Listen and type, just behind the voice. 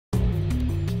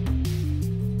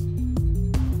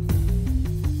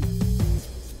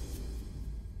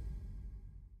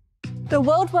The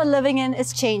world we're living in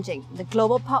is changing. The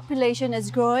global population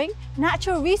is growing,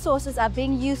 natural resources are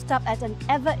being used up at an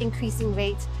ever-increasing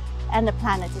rate, and the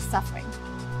planet is suffering.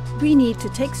 We need to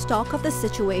take stock of the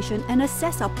situation and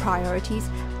assess our priorities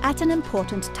at an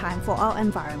important time for our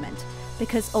environment,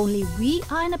 because only we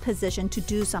are in a position to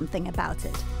do something about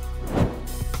it.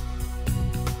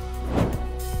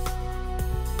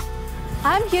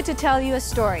 I'm here to tell you a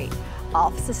story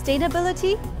of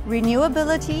sustainability,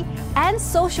 renewability, and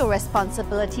social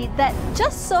responsibility that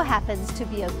just so happens to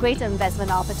be a great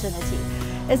investment opportunity.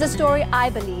 It's a story I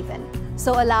believe in.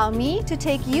 So allow me to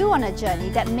take you on a journey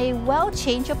that may well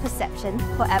change your perception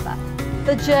forever.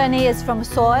 The journey is from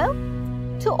soil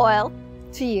to oil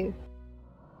to you.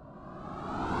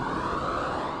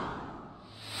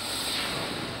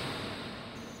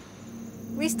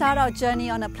 We start our journey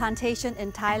on a plantation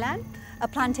in Thailand, a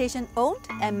plantation owned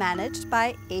and managed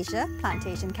by Asia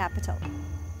Plantation Capital.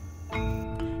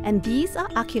 And these are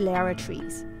Aculara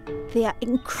trees. They are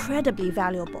incredibly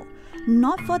valuable,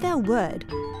 not for their wood,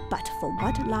 but for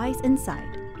what lies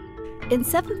inside. In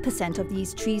 7% of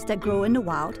these trees that grow in the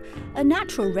wild, a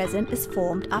natural resin is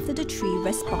formed after the tree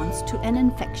responds to an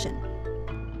infection.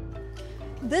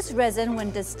 This resin,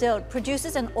 when distilled,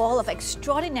 produces an oil of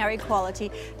extraordinary quality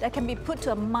that can be put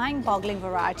to a mind-boggling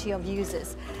variety of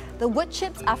uses. The wood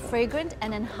chips are fragrant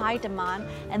and in high demand,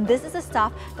 and this is the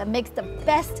stuff that makes the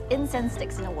best incense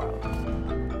sticks in the world.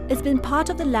 It's been part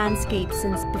of the landscape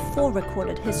since before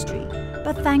recorded history,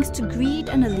 but thanks to greed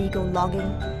and illegal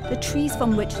logging, the trees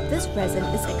from which this resin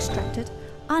is extracted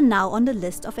are now on the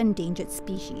list of endangered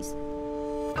species.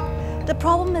 The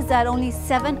problem is that only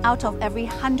 7 out of every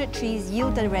 100 trees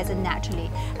yield the resin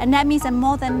naturally, and that means that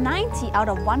more than 90 out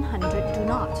of 100 do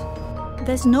not.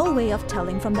 There's no way of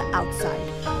telling from the outside,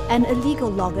 and illegal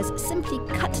loggers simply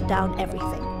cut down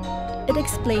everything. It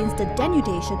explains the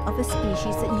denudation of a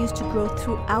species that used to grow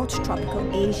throughout tropical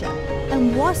Asia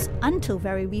and was, until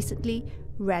very recently,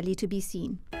 rarely to be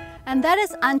seen. And that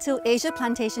is until Asia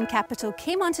Plantation Capital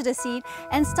came onto the scene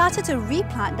and started to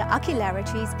replant the Aculara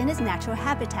trees in its natural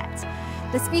habitats.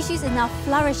 The species is now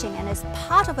flourishing and is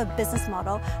part of a business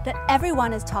model that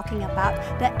everyone is talking about,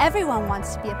 that everyone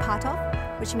wants to be a part of,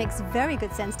 which makes very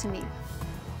good sense to me.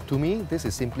 To me, this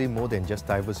is simply more than just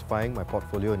diversifying my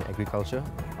portfolio in agriculture.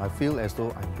 I feel as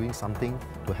though I'm doing something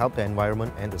to help the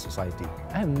environment and the society.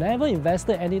 I have never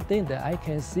invested anything that I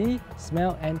can see,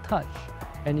 smell and touch,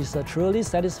 and it's a truly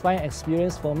satisfying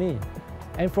experience for me.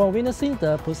 And from witnessing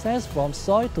the process from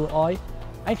soil to oil,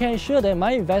 I can ensure that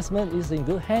my investment is in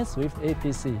good hands with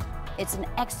APC. It's an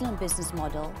excellent business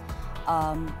model.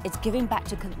 It's giving back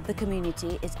to the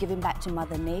community, it's giving back to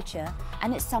Mother Nature,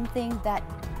 and it's something that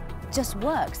just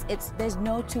works. There's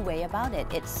no two way about it.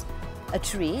 It's a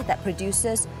tree that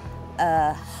produces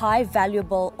a high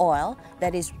valuable oil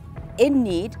that is in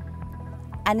need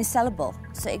and is sellable.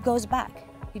 So it goes back.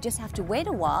 You just have to wait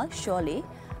a while, surely.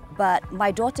 But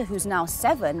my daughter, who's now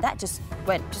 7, that just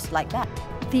went just like that.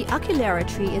 The Aculara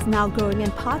tree is now growing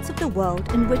in parts of the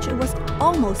world in which it was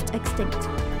almost extinct,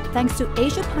 thanks to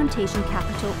Asia Plantation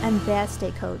Capital and their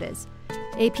stakeholders.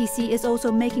 APC is also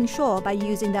making sure by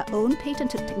using their own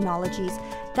patented technologies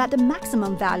that the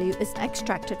maximum value is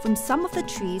extracted from some of the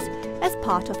trees as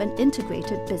part of an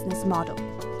integrated business model.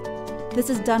 This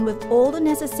is done with all the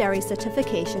necessary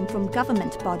certification from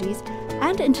government bodies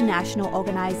and international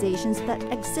organizations that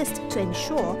exist to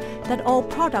ensure that all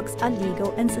products are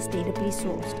legal and sustainably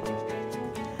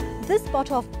sourced. This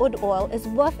bottle of wood oil is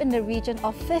worth in the region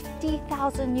of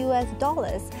 $50,000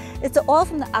 US. It's the oil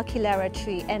from the Aculara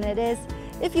tree, and it is,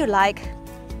 if you like,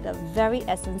 the very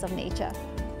essence of nature.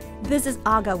 This is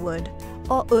agar wood,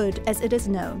 or oud as it is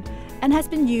known, and has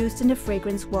been used in the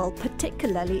fragrance world,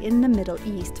 particularly in the Middle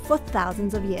East, for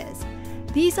thousands of years.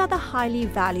 These are the highly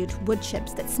valued wood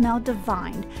chips that smell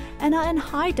divine and are in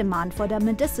high demand for their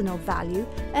medicinal value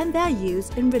and their use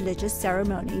in religious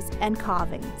ceremonies and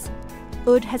carvings.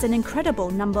 Oud has an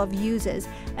incredible number of uses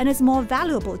and is more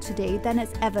valuable today than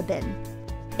it's ever been.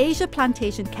 Asia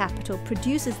Plantation Capital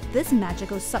produces this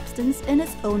magical substance in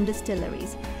its own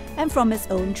distilleries and from its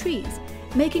own trees,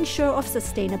 making sure of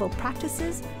sustainable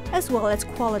practices as well as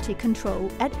quality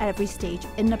control at every stage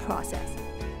in the process.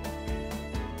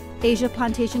 Asia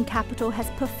Plantation Capital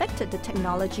has perfected the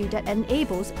technology that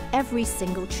enables every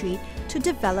single tree to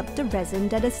develop the resin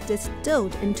that is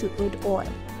distilled into wood oil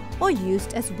or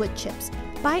used as wood chips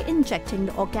by injecting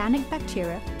the organic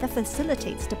bacteria that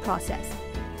facilitates the process.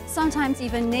 Sometimes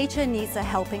even nature needs a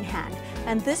helping hand,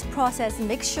 and this process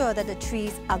makes sure that the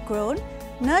trees are grown,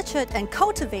 nurtured and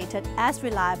cultivated as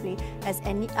reliably as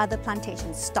any other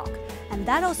plantation stock. And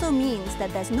that also means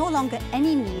that there's no longer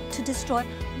any need to destroy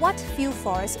what few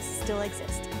forests still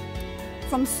exist.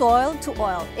 From soil to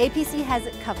oil, APC has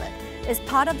it covered. It's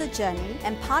part of the journey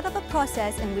and part of a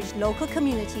process in which local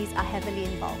communities are heavily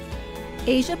involved.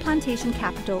 Asia Plantation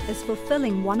Capital is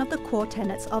fulfilling one of the core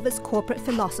tenets of its corporate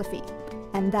philosophy,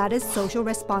 and that is social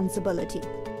responsibility.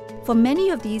 For many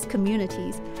of these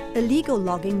communities, illegal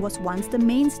logging was once the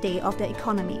mainstay of their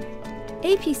economy.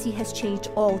 APC has changed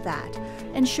all that,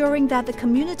 ensuring that the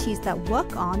communities that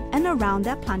work on and around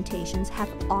their plantations have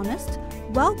honest,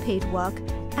 well-paid work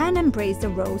and embrace the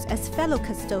roles as fellow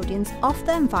custodians of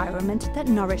the environment that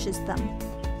nourishes them.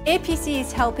 APC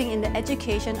is helping in the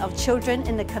education of children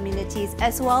in the communities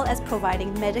as well as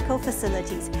providing medical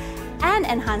facilities and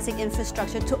enhancing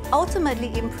infrastructure to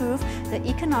ultimately improve the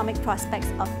economic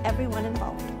prospects of everyone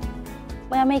involved.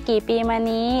 เมื่อไม่กี่ปีมา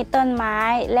นี้ต้นไม้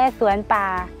และสวนป่า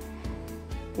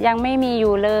ยังไม่มีอ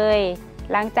ยู่เลย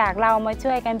หลังจากเรามา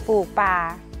ช่วยกันปลูกป่า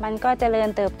มันก็เจริญ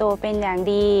เติบโตเป็นอย่าง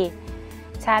ดี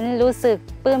ฉันรู้สึก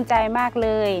ปลื้มใจมากเล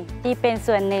ยที่เป็น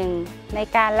ส่วนหนึ่งใน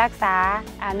การรักษา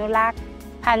อนุรักษ์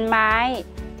พันธุ์ไม้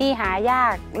ที่หายา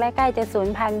กและใกล้จะสูญ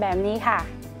พันธุ์แบบนี้ค่ะ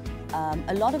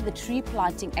A lot of the tree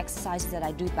planting exercises that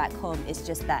I do back home is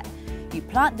just that you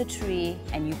plant the tree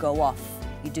and you go off.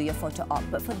 You do your photo op.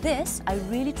 But for this, I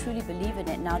really truly believe in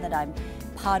it now that I'm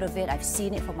part of it. I've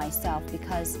seen it for myself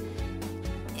because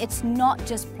it's not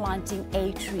just planting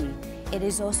a tree. It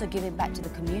is also giving back to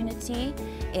the community.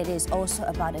 It is also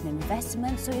about an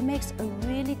investment. So it makes a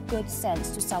really good sense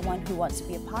to someone who wants to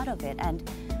be a part of it. And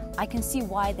I can see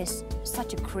why there's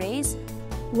such a craze.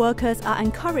 Workers are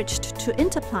encouraged to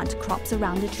interplant crops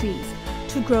around the trees,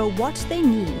 to grow what they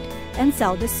need and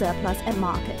sell the surplus at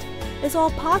market. It's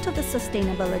all part of the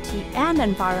sustainability and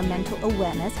environmental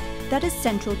awareness that is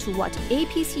central to what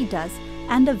APC does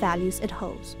and the values it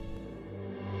holds.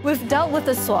 We've dealt with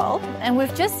the soil and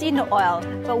we've just seen the oil,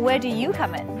 but where do you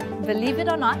come in? Believe it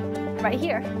or not, right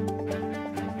here.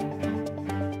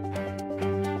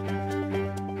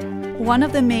 One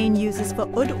of the main uses for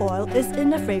oud oil is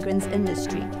in the fragrance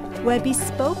industry, where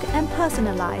bespoke and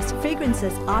personalized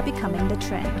fragrances are becoming the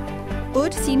trend.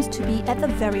 Oud seems to be at the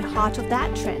very heart of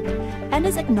that trend and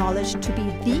is acknowledged to be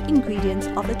the ingredient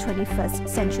of the 21st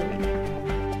century.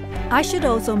 I should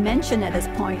also mention at this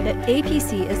point that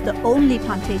APC is the only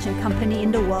plantation company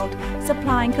in the world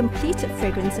supplying complete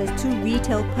fragrances to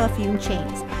retail perfume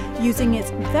chains, using its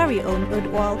very own oud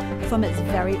oil from its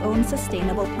very own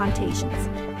sustainable plantations.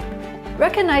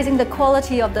 Recognizing the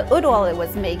quality of the oud oil it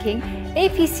was making,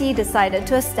 APC decided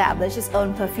to establish its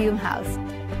own perfume house.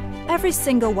 Every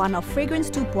single one of Fragrance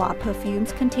du Bois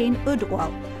perfumes contain oud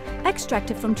oil,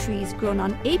 extracted from trees grown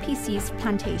on APC's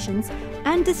plantations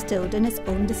and distilled in its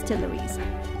own distilleries.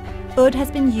 Oud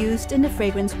has been used in the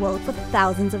fragrance world for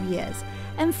thousands of years,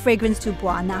 and Fragrance du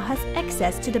Bois now has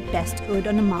access to the best oud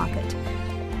on the market.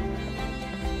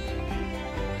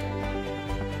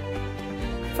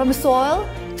 From soil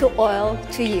to oil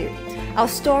to you, our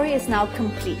story is now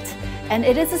complete. And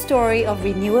it is a story of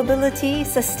renewability,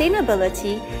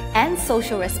 sustainability, and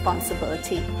social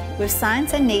responsibility, with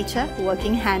science and nature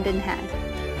working hand in hand.